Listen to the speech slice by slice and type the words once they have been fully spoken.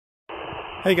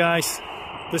Hey guys,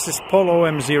 this is Polo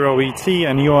M0ET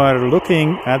and you are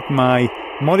looking at my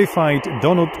modified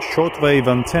donut shortwave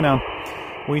antenna,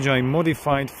 which I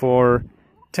modified for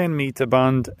 10-meter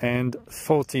band and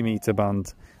 40-meter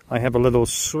band. I have a little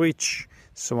switch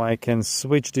so I can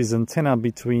switch this antenna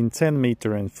between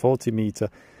 10-meter and 40-meter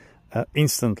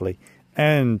instantly.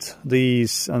 And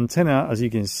this antenna, as you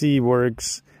can see,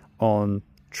 works on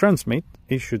transmit.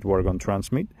 It should work on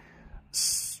transmit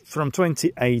from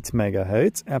 28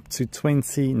 megahertz up to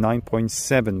 29.7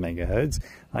 megahertz.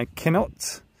 I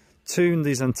cannot tune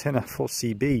this antenna for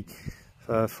CB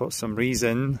for some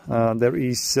reason. There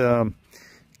is a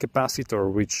capacitor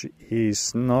which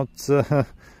is not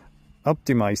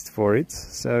optimized for it,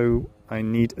 so I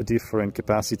need a different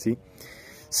capacity.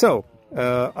 So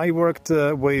I worked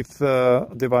with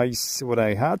device what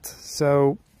I had,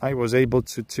 so I was able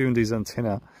to tune this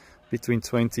antenna between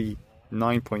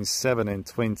 29.7 and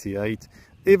 28,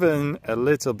 even a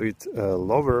little bit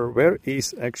lower, where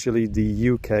is actually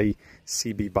the UK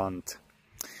CB band.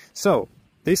 So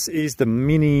this is the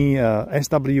mini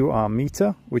SWR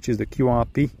meter, which is the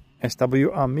QRP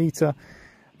SWR meter,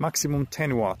 maximum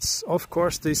 10 watts. Of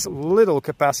course, this little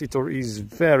capacitor is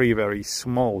very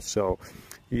small, so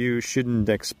you shouldn't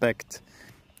expect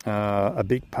a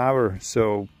big power.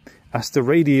 So as the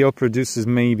radio produces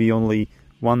maybe only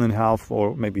 1.5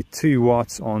 or maybe 2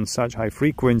 watts on such high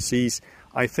frequencies,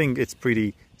 I think it's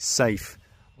pretty safe.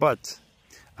 But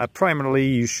primarily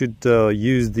you should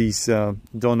use this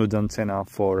donut antenna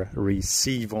for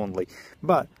receive only.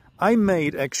 But I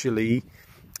made actually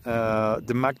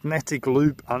the magnetic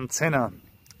loop antenna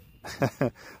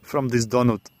from this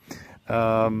donut.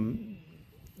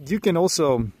 You can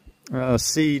also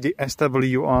see the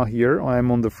SWR here. I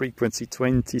am on the frequency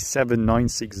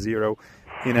 27960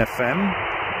 in FM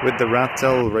with the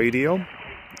Rattle radio.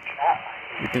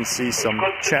 You can see some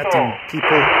chatting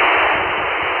people.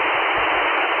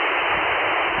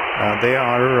 They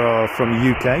are from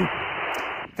UK,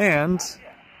 and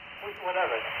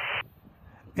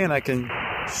I can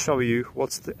show you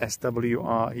what's the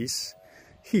SWR is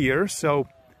here. So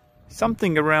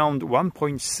something around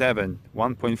 1.7,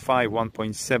 1.5,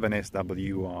 1.7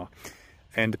 SWR,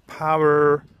 and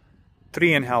power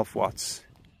 3.5 watts.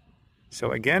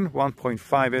 So again, 1.5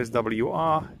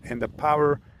 SWR and the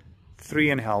power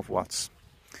 3.5 watts.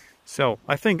 So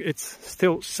I think it's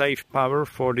still safe power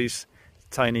for this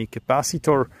tiny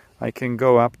capacitor. I can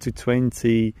go up to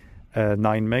 29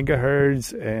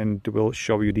 megahertz and we'll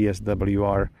show you the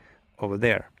SWR over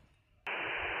there.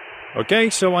 Okay,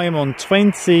 so I am on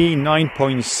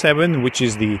 29.7, which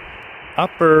is the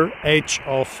upper edge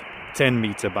of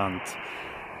 10-meter band.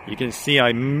 You can see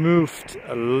I moved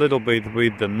a little bit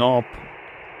with the knob,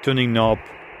 tuning knob,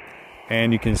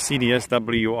 and you can see the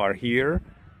SWR here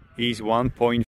is 1.5